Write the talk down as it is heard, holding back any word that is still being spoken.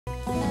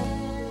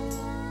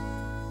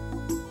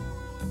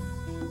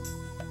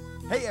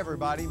Hey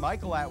everybody,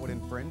 Michael Atwood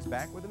and friends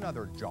back with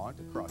another jaunt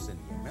across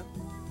Indiana.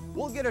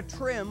 We'll get a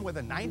trim with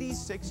a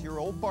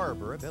 96-year-old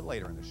barber a bit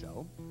later in the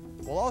show.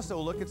 We'll also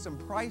look at some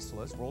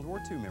priceless World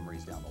War II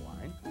memories down the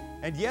line.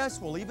 And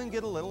yes, we'll even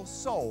get a little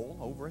soul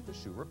over at the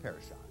shoe repair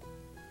shop.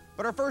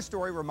 But our first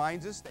story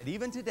reminds us that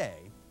even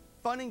today,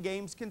 fun and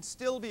games can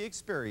still be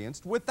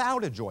experienced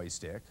without a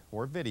joystick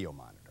or video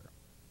monitor.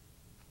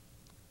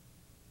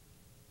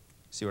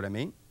 See what I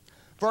mean?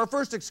 For our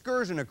first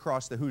excursion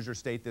across the Hoosier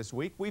State this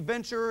week, we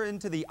venture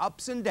into the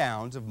ups and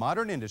downs of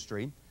modern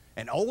industry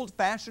and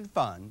old-fashioned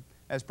fun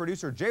as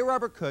producer J.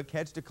 Robert Cook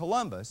heads to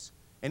Columbus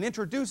and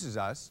introduces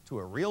us to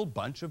a real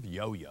bunch of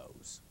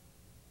yo-yos.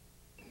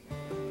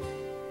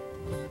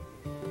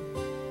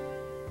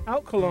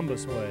 Out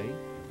Columbus way,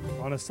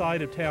 on a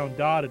side of town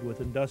dotted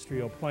with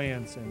industrial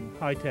plants and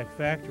high-tech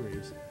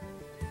factories,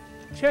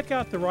 check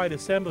out the right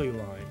assembly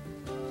line,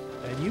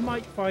 and you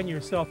might find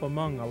yourself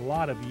among a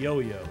lot of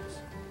yo-yos.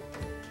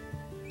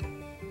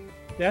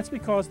 That's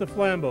because the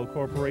Flambeau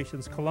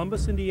Corporation's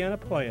Columbus, Indiana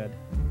plant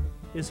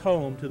is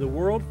home to the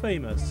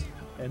world-famous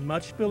and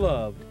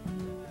much-beloved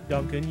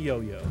Duncan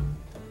yo-yo.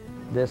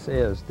 This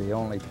is the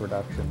only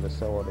production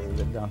facility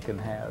that Duncan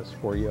has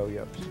for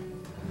yo-yos.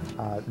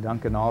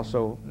 Duncan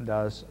also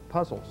does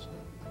puzzles,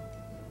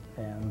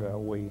 and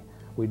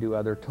we do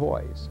other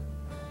toys,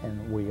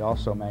 and we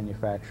also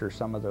manufacture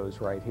some of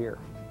those right here.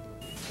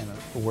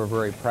 And we're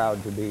very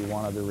proud to be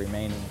one of the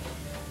remaining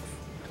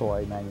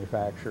toy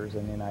manufacturers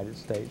in the United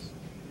States.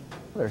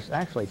 There's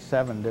actually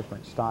 7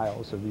 different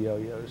styles of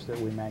yo-yos that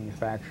we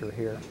manufacture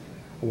here.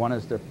 One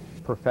is the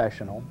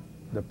professional,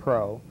 the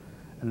pro,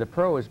 and the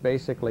pro is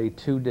basically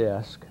 2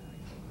 discs,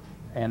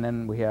 and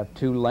then we have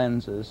 2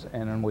 lenses,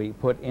 and then we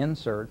put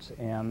inserts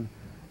in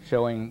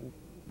showing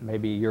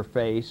maybe your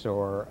face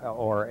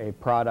or a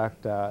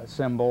product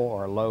symbol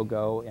or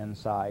logo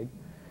inside,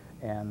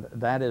 and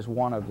that is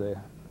one of the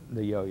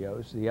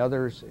yo-yos. The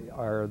others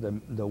are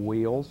the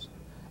wheels.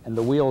 And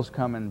the wheels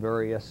come in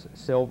various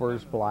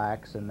silvers,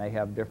 blacks, and they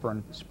have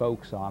different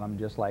spokes on them,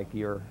 just like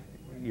your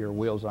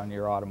wheels on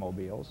your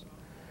automobiles.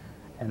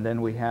 And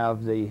then we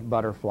have the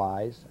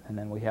butterflies, and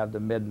then we have the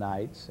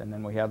midnights, and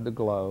then we have the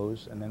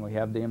glows, and then we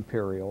have the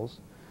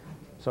imperials.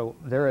 So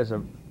there is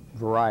a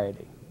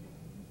variety.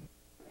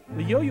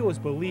 The yo-yo is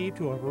believed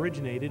to have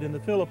originated in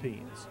the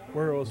Philippines,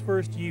 where it was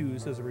first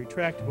used as a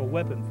retractable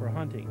weapon for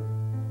hunting.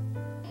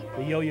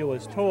 The yo-yo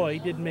as toy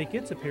didn't make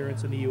its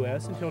appearance in the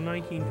U.S. until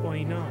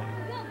 1929.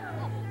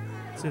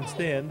 Since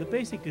then, the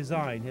basic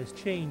design has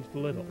changed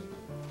little.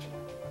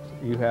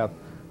 You have,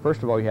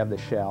 first of all, you have the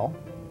shell,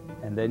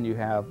 and then you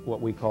have what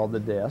we call the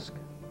disc.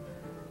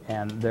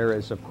 And there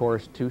is, of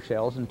course, 2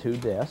 shells and 2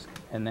 discs,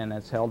 and then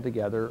it's held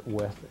together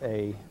with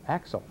an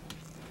axle.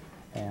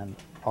 And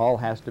all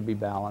has to be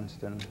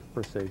balanced in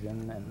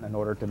precision in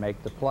order to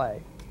make the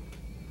play.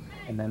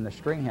 And then the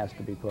string has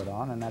to be put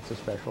on, and that's a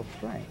special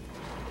string.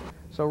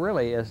 So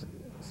really,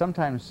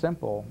 sometimes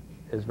simple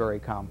is very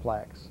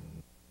complex.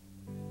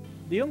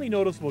 The only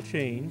noticeable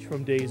change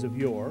from days of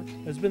yore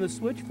has been the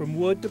switch from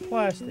wood to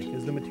plastic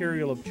as the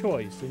material of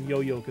choice in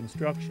yo-yo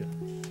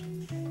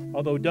construction,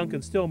 although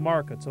Duncan still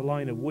markets a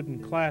line of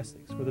wooden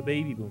classics for the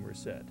baby boomer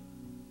set.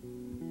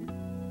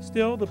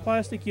 Still, the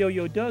plastic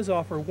yo-yo does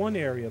offer one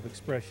area of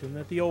expression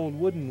that the old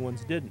wooden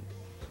ones didn't: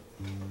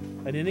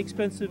 an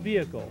inexpensive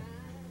vehicle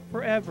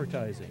for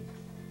advertising.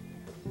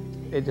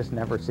 It just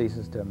never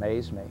ceases to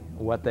amaze me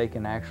what they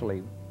can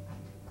actually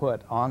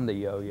put on the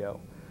yo-yo.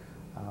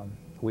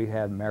 We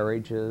had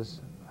marriages,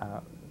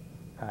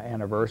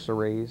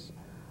 anniversaries,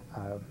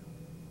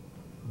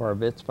 bar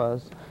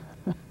mitzvahs,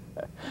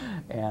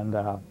 and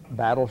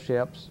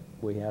battleships.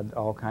 We had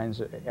all kinds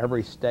of,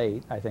 every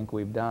state, I think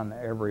we've done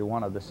every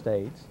one of the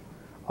states,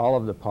 all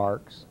of the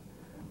parks.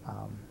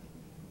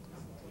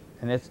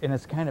 And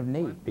it's kind of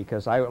neat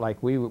because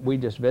we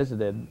just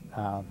visited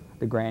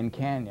the Grand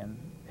Canyon.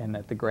 And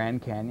at the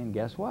Grand Canyon,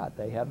 guess what?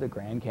 They have the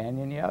Grand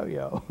Canyon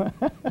yo-yo.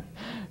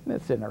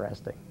 That's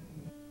interesting.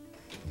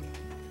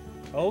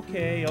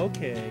 Okay,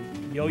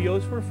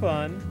 yo-yos for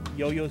fun,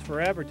 yo-yos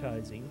for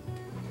advertising.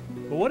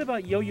 But what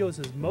about yo-yos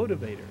as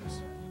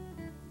motivators?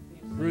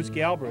 Bruce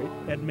Galbraith,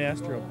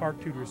 headmaster of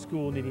Park Tudor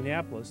School in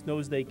Indianapolis,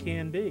 knows they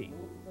can be.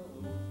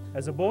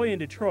 As a boy in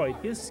Detroit,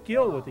 his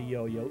skill with the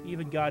yo-yo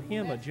even got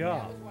him a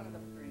job.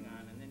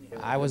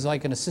 I was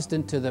like an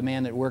assistant to the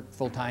man that worked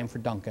full-time for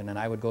Duncan, and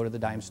I would go to the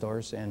dime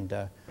stores and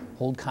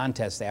hold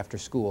contests after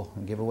school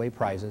and give away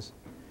prizes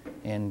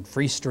and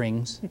free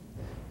strings.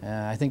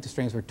 I think the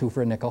strings were 2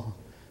 for a nickel,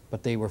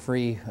 but they were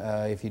free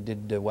if you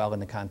did well in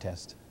the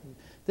contest.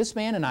 This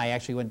man and I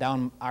actually went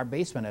down our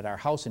basement at our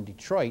house in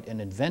Detroit and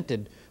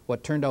invented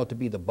what turned out to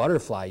be the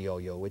butterfly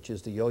yo-yo, which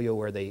is the yo-yo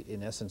where they,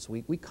 in essence,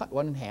 we cut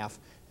one in half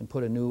and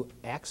put a new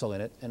axle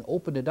in it and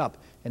opened it up,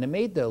 and it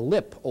made the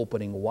lip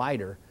opening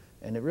wider.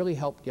 And it really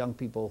helped young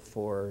people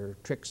for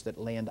tricks that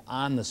land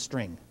on the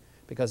string,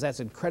 because that's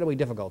incredibly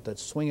difficult to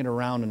swing it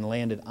around and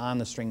land it on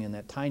the string in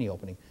that tiny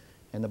opening.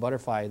 And the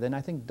butterfly, then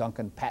I think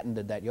Duncan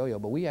patented that yo-yo,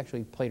 but we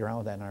actually played around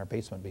with that in our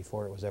basement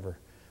before it was ever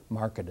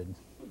marketed.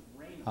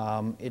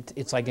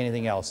 It's like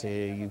anything else.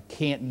 You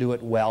can't do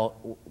it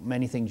well.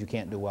 Many things you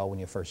can't do well when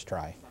you first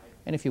try.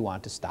 And if you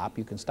want to stop,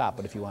 you can stop.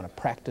 But if you want to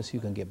practice, you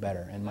can get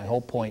better. And my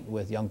whole point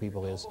with young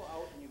people is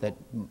that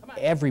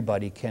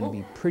everybody can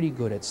be pretty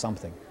good at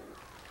something.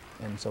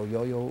 And so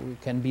yo-yo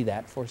can be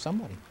that for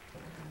somebody.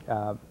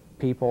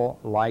 People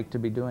like to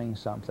be doing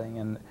something,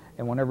 and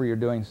whenever you're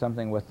doing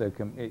something with the,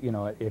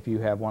 if you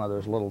have one of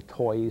those little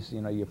toys,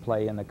 you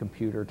play in the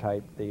computer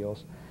type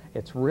deals,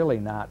 it's really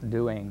not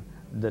doing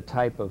the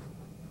type of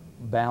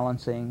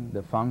balancing,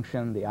 the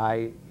function, the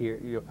eye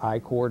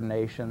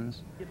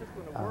coordinations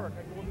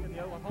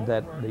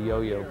that the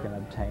yo-yo can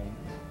obtain,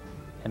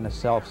 and the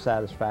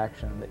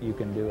self-satisfaction that you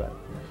can do it.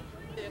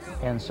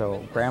 And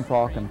so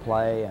Grandpa can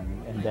play,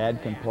 and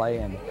Dad can play,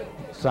 and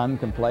son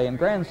can play, and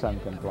grandson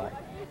can play.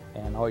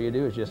 And all you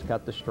do is just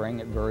cut the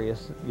string at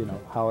various,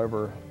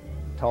 however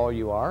tall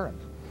you are,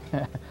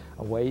 and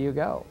away you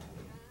go.